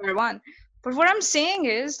 square one. But what I'm saying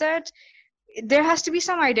is that there has to be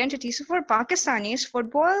some identity. So for Pakistanis,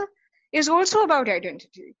 football is also about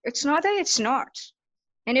identity. It's not that it's not.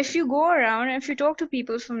 And if you go around and if you talk to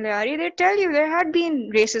people from Lyari, they tell you there had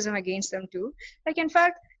been racism against them too. Like in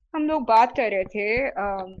fact, हम लोग बात कर रहे थे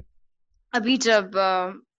अभी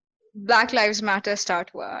जब Black Lives Matter start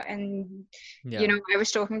hua, and I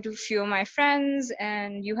was talking to a few of my friends,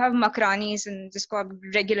 and you have Makranis and जिसको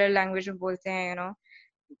आप regular language में बोलते हैं,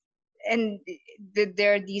 and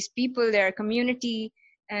there are these people, there are community,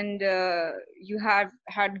 and you have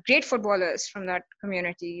had great footballers from that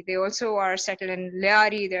community. They also are settled in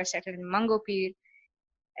Lyari, they are settled in Mangopir,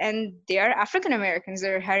 and they are African Americans.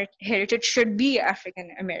 Their heritage should be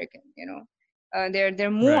African American. They're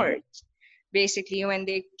more basically when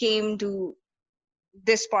they came to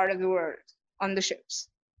this part of the world on the ships,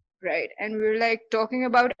 right? And we're like talking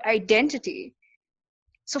about identity.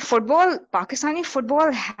 So Pakistani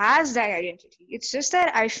football has that identity. It's just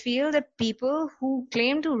that I feel that people who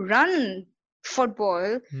claim to run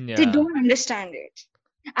football, they don't understand it.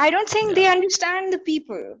 I don't think they understand the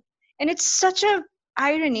people. And it's such a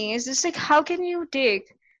irony. It's just like, how can you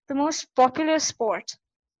take the most popular sport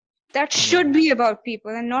that should be about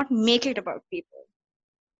people and not make it about people?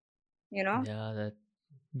 Yeah, that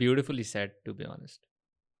beautifully said, to be honest.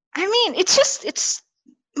 I mean, it's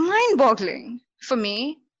mind-boggling for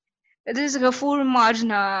me. There's Ghafoor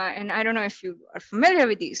Majna, and I don't know if you are familiar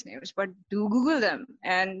with these names, but do Google them.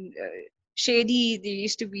 And Shady,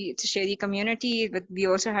 it's a Shady community, but we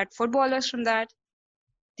also had footballers from that.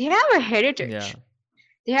 They have a heritage. Yeah.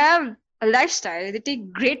 They have a lifestyle. They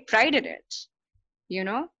take great pride in it,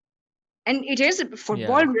 And it is,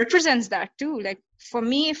 football represents that too. Like for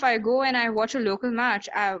me, if I go and I watch a local match,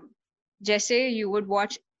 just say you would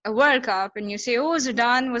watch a World Cup and you say, oh,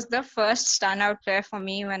 Zidane was the first standout player for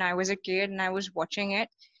me when I was a kid and I was watching it,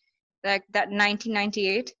 like that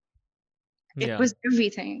 1998. It was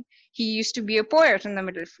everything. He used to be a poet in the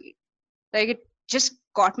middle field. Like it just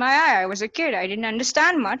caught my eye. I was a kid. I didn't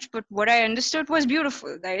understand much, but what I understood was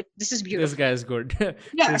beautiful. Like, this is beautiful. This guy is good.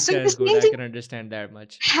 Yeah, this guy is good. I can understand that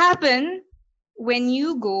much. Happen when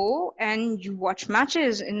you go and you watch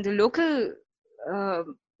matches in the local,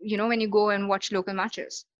 when you go and watch local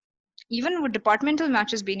matches. Even with departmental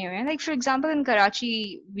matches being here, like for example in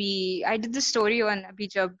Karachi, I did the story on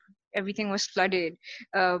Abhi jab everything was flooded.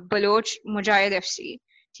 Baloch Mujahid FC.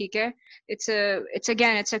 Okay? It's a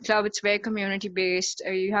club. It's very community based.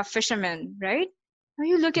 You have fishermen, right? Now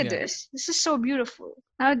you look at this. This is so beautiful.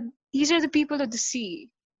 Now these are the people of the sea,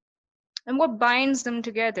 and what binds them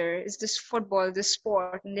together is this football, this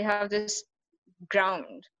sport, and they have this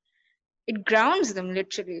ground. It grounds them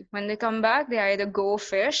literally. When they come back, they either go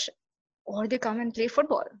fish or they come and play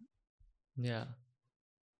football. Yeah.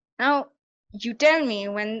 Now, you tell me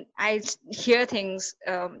when I hear things,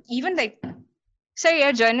 even like,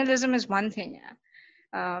 say, journalism is one thing.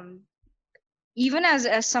 Even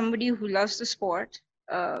as somebody who loves the sport,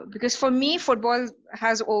 because for me, football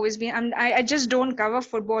has always been, I just don't cover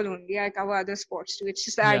football only. I cover other sports too. It's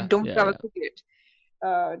just that I don't cover cricket.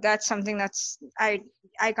 That's something that's, I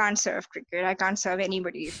can't serve cricket. I can't serve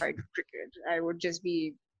anybody if I do cricket. I would just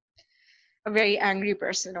be a very angry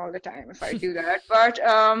person all the time if I do that. But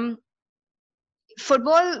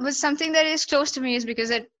football was something that is close to me, is because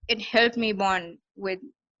it helped me bond with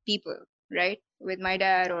people, right? With my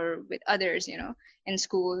dad or with others, in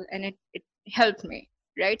school, and it helped me,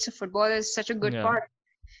 right? So football is such a good part.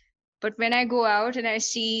 But when I go out and I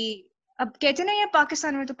see, अब कहते ना यार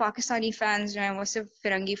पाकिस्तान में तो Pakistani fans जो हैं वो सिर्फ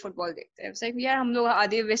फिरंगी फुटबॉल देखते हैं. It's like यार हम लोग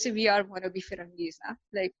आधे वैसे we are wanna be फिरंगीज ना,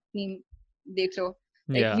 like देख लो.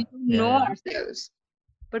 Like we don't know ourselves.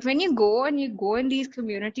 But when you go in these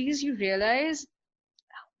communities, you realize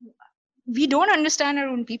we don't understand our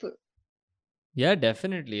own people. Yeah,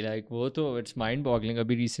 definitely. Like, it's mind-boggling.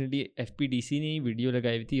 Abhi recently, FPDC ne video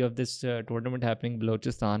लगाई थी of this tournament happening in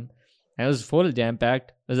Balochistan. And it was full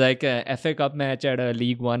jam-packed. It was like a FA Cup match at a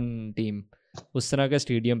League One team. उस तरह का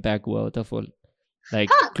stadium pack हुआ था full. Like,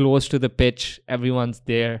 close to the pitch. Everyone's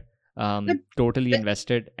there. Totally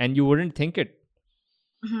invested. And you wouldn't think it.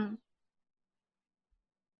 Mm-hmm.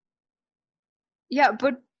 Yeah,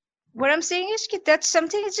 but what I'm saying is that that's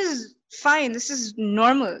something which is fine. This is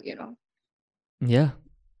normal, Yeah.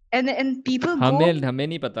 And people हमें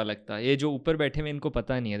नहीं पता लगता. ये जो ऊपर बैठे हैं इनको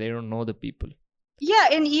पता नहीं है. They don't know the people. Yeah,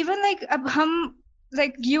 and even like अब हम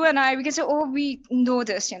like you and I, we can say, oh, we know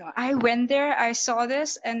this, I went there, I saw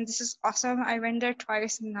this, and this is awesome. I went there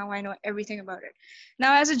twice, and now I know everything about it.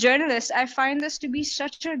 Now, as a journalist, I find this to be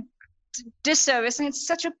such a disservice, and it's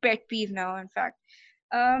such a pet peeve now, in fact.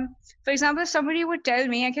 For example, if somebody would tell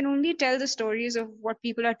me, I can only tell the stories of what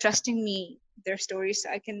people are trusting me, their stories, so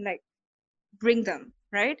I can like bring them,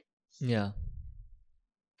 right? Yeah.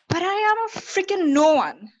 But I am a freaking no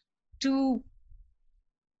one to,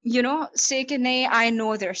 say कि नहीं, I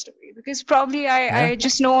know their story, because probably I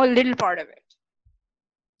just know a little part of it.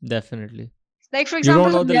 Definitely. Like for example,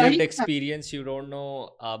 you don't know the lived experience, you don't know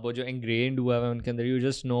वो जो ingrained हुआ है उनके अंदर, you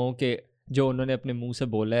just know कि जो उन्होंने अपने मुंह से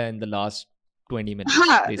बोला है in the last 20 minutes.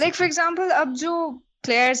 हाँ, like for example, अब जो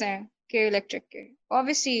players हैं के electric के,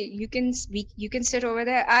 obviously you can sit over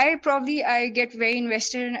there. I get very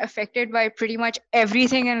invested and affected by pretty much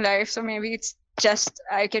everything in life, so maybe it's just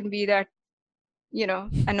I can be that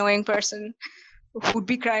annoying person who'd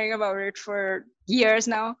be crying about it for years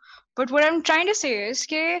now. But what I'm trying to say is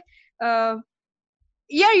that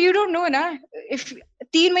yeah, you don't know na, if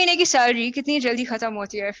 3 mahine ki salary kitni jaldi khatam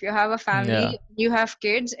hoti hai if you have a family, you have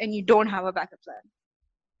kids, and you don't have a backup plan.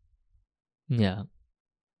 Yeah.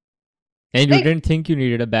 And you didn't think you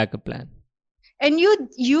needed a backup plan. And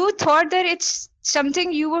you thought that it's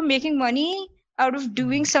something you were making money out of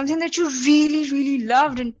doing something that you really, really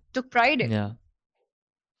loved and took pride in. Yeah.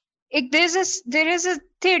 There is a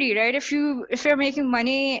theory, right? If you're making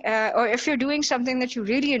money or if you're doing something that you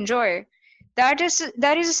really enjoy, that is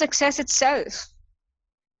a success itself,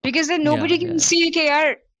 because then nobody can see कि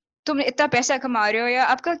यार तुम इतना पैसा कमा रहे हो या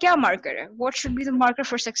आपका क्या marker है. What should be the marker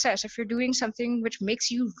for success? If you're doing something which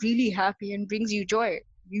makes you really happy and brings you joy,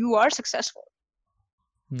 you are successful.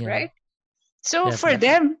 Yeah. Right? So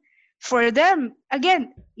definitely. for them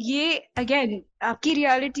again आपकी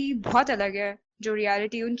reality बहुत अलग है जो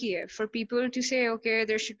reality उनकी है. For people to say, okay,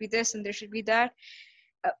 there should be this and there should be that.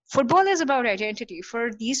 Football is about identity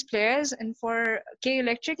for these players and for K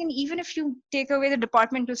Electric, and even if you take away the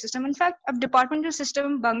departmental system, in fact, अब departmental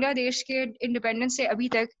system Bangladesh के independence से अभी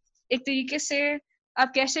तक एक तरीके से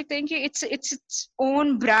आप कह सकते हैं कि it's its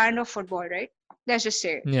own brand of football, right? Let's just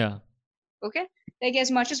say. Yeah. Okay. Like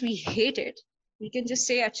as much as we hate it, we can just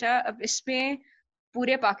say अच्छा अब इसमें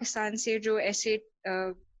पूरे पाकिस्तान से जो ऐसे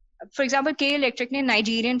for example K Electric ने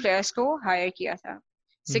Nigerian players को hire किया था.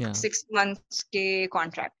 6 months के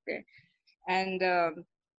contract पे, and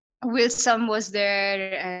Wilson was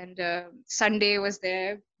there, and Sunday was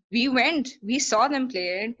there. We saw them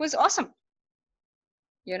play, and it was awesome.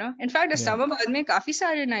 In fact, Islamabad में काफी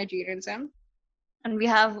सारे Nigerians हैं, and we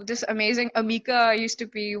have this amazing Amika used to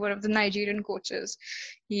be one of the Nigerian coaches.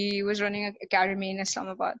 He was running an academy in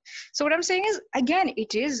Islamabad. So what I'm saying is, again,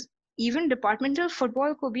 it is even departmental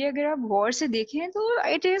football को भी अगर आप गौर से देखें तो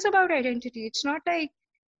it is about identity. It's not like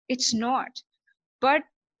it's not, but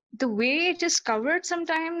the way it is covered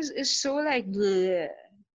sometimes is so like bleh.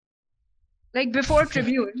 Like before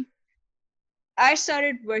Tribune, I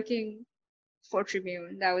started working for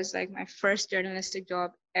Tribune. That was like my first journalistic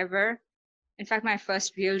job ever. In fact, my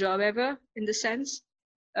first real job ever in the sense.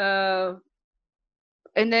 And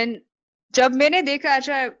then jab maine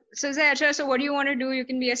dekha so what do you want to do? You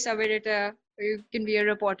can be a sub editor or you can be a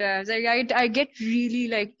reporter. I was like, I get really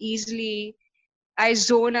like easily, I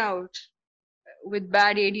zone out with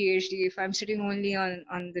bad ADHD if I'm sitting only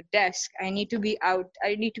on the desk. I need to be out.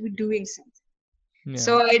 I need to be doing something. Yeah.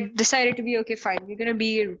 So I decided to be, okay, fine, we're going to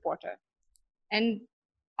be a reporter. And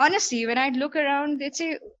honestly, when I'd look around, they'd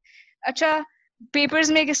say, acha,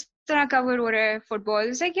 papers mein kis tarah cover ho raha hai football.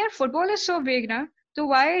 It's like, yeah, football is so big na. So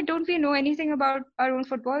why don't we know anything about our own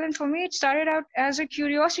football? And for me, it started out as a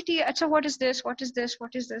curiosity. Acha, what is this? What is this?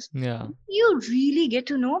 What is this? Yeah. You really get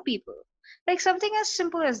to know people. Like something as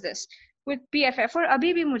simple as this with PFF. और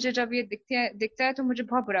अभी भी मुझे जब ये दिखता है तो मुझे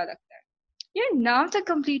बहुत बुरा लगता है. यार नाम तक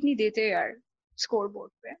complete नहीं देते यार scoreboard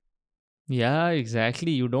पे. Yeah,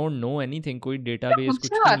 exactly. You don't know anything. कोई database कुछ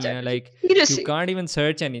नहीं है. Like you can't even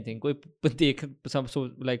search anything. कोई देख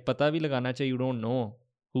सब like पता भी लगाना चाहिए. You don't know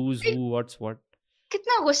who's who, what's what.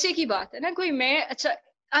 कितना गुस्से की बात है ना. कोई मैं अच्छा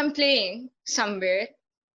I'm playing somewhere.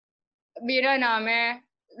 मेरा नाम है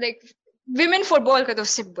like women football का तो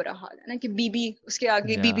उससे बुरा हाल है ना कि बीबी उसके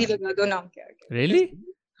आगे बीबी लगा दो नाम के आगे. Really?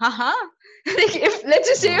 हाँ. Like if let's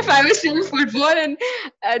just say if I was playing football and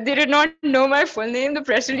they did not know my full name, the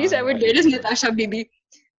press release I would get is Natasha Bibi.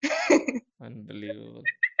 Unbelievable.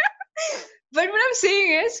 But what I'm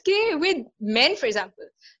saying is कि with men, for example,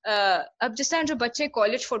 अब जिस तरह जो बच्चे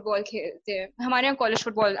college football खेलते हैं, हमारे यहाँ college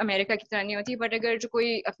football अमेरिका की तरह नहीं होती, but अगर जो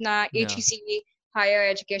कोई अपना HEC Higher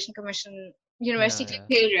Education Commission University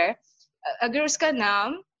खेल रहा है, अगर उसका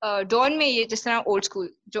नाम डॉन में ये जिस तरह ओल्ड स्कूल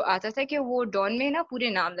जो आता था कि वो डॉन में ना पूरे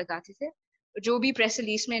नाम लगाते थे, जो भी प्रेस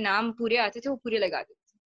रिलीज में नाम पूरे आते थे वो पूरे लगा देते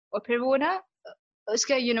थे, और फिर वो ना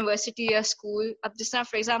उसका यूनिवर्सिटी या स्कूल, अब जिस तरह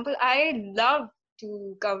for example I love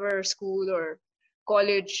to cover school और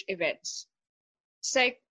college events, it's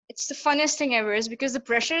like it's the funnest thing ever, is because the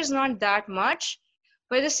pressure is not that much,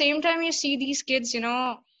 but at the same time you see these kids, you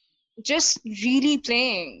know, just really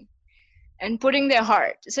playing and putting their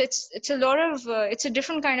heart. So it's a lot of it's a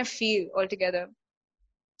different kind of feel altogether.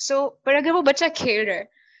 So but agar wo bacha khel raha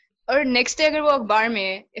hai aur next day agar wo akhbar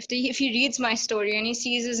mein if he reads my story and he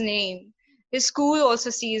sees his name, his school also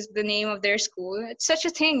sees the name of their school, it's such a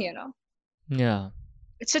thing, you know. Yeah,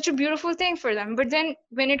 it's such a beautiful thing for them. But then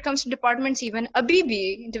when it comes to departments, even abhi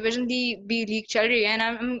bhi division B league chal rahi hai,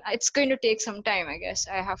 and it's going to take some time, I guess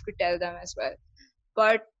I have to tell them as well.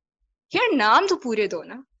 But here naam to pure do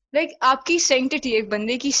na, like aapki sanctity, ek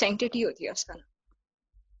bande ki sanctity hoti hai uska,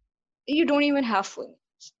 you don't even have full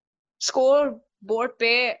score board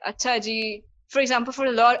pe acha ji. For example, for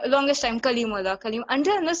the longest time Kalimullah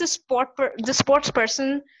until unless the sports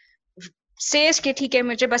person says कि ठीक है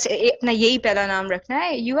मुझे बस अपना यही पहला नाम रखना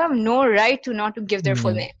है, you have no right to not to give their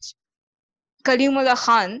full names. Kalimullah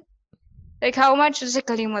Khan, like how much is it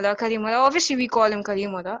Kalimullah? Obviously we call him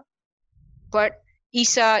Kalimullah, but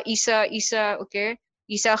Isa, okay,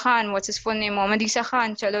 Isa Khan, what's his full name? Mohammad Isa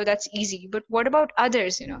Khan, chalo, that's easy. But what about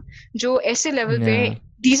others, you know, jo aise level pe,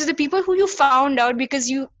 these are the people who you found out because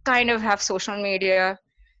you kind of have social media,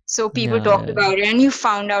 so people talked about it and you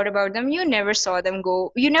found out about them. You never saw them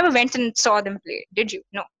go, you never went and saw them play, did you?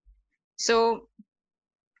 No. So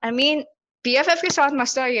I mean PFF ke sath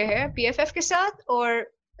masla ye hai, PFF ke sath, or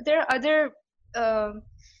there are other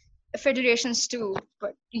federations too,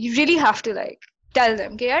 but you really have to like tell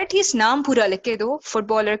them कि यार at least नाम पूरा लिख के दो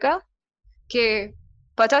footballer का कि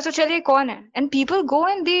पता तो चले कौन है. And people go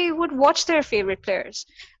and they would watch their favorite players.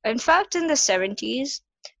 In fact, in the 70s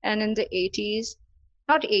and in the 80s,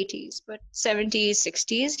 not 80s but 70s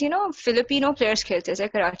 60s, you know, Filipino players खेलते थे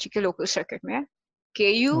कराची के local circuit में.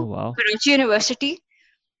 KU, Karachi University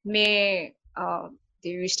में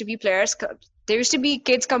there used to be players, there used to be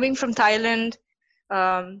kids coming from Thailand,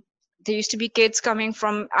 there used to be kids coming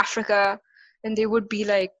from Africa, and they would be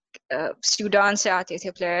like Sudan से आते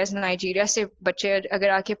थे players, Nigeria से बच्चे अगर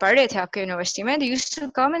आके पढ़ रहे थे आपके यूनिवर्सिटी में, they used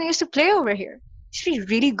to come and they used to play over here. It used to be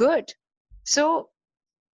really good. So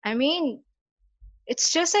I mean,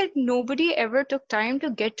 it's just that nobody ever took time to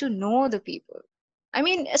get to know the people. I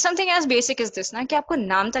mean, something as basic as this, ना कि आपको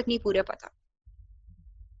नाम तक नहीं पूरे पता.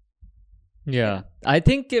 Yeah, I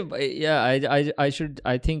think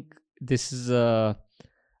I think this is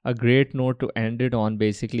a great note to end it on,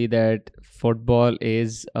 basically, that football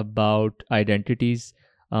is about identities.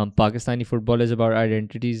 Pakistani football is about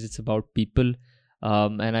identities, it's about people,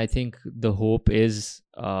 and I think the hope is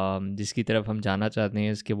जिसकी तरफ हम जाना चाहते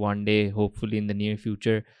हैं is कि one day, hopefully in the near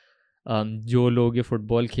future, जो लोग ये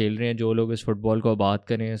फुटबॉल खेल रहे हैं, जो लोग इस फुटबॉल को आबाद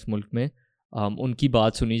कर रहे हैं इस मुल्क में, उनकी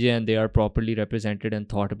बात सुनी जाए and they are properly represented and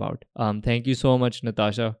thought about. Thank you so much,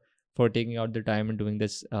 Natasha, for taking out the time and doing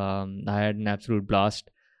this. I had an absolute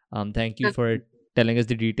blast. Thank you for telling us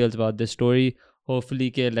the details about this story.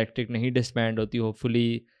 Hopefully ke electric nahi disband hoti.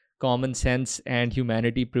 Hopefully common sense and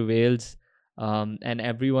humanity prevails. And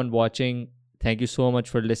everyone watching, thank you so much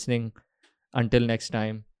for listening. Until next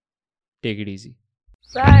time, take it easy.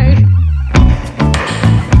 Bye.